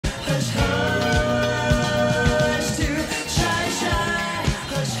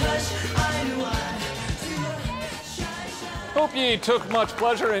ye took much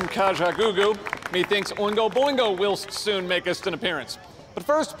pleasure in Kajagoogoo, methinks Oingo Boingo will soon make us an appearance. But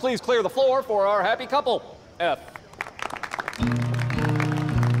first, please clear the floor for our happy couple, F.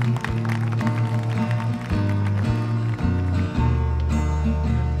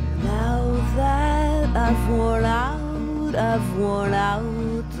 Now that I've worn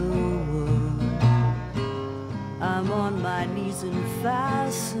out the world, I'm on my knees in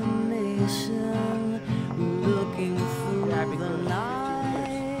fascination, looking through the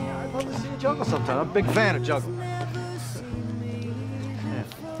night. I'd love to see you juggle sometime. I'm a big fan of juggling.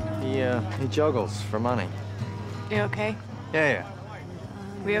 Yeah, he juggles for money. You okay? Yeah.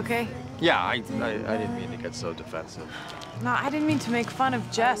 We okay? Yeah, I didn't mean to get so defensive. No, I didn't mean to make fun of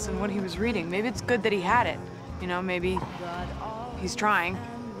Jess and what he was reading. Maybe it's good that he had it. You know, maybe he's trying.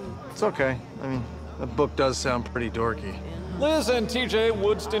 It's okay. I mean, the book does sound pretty dorky. Liz and TJ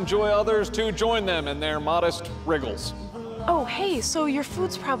would enjoy others to join them in their modest wriggles. Oh, hey, so your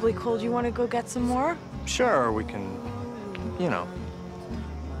food's probably cold. You want to go get some more? Sure, we can, you know.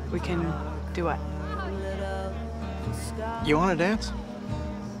 We can do what? You want to dance?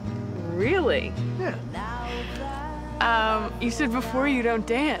 Really? Yeah. You said before you don't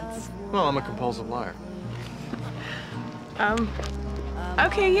dance. Well, I'm a compulsive liar.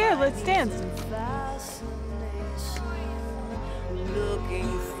 Okay, yeah, let's dance.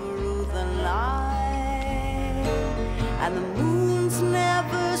 Looking through the night, and the moon's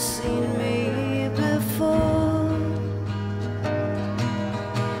never seen me before,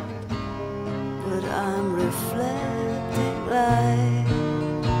 but I'm reflecting light.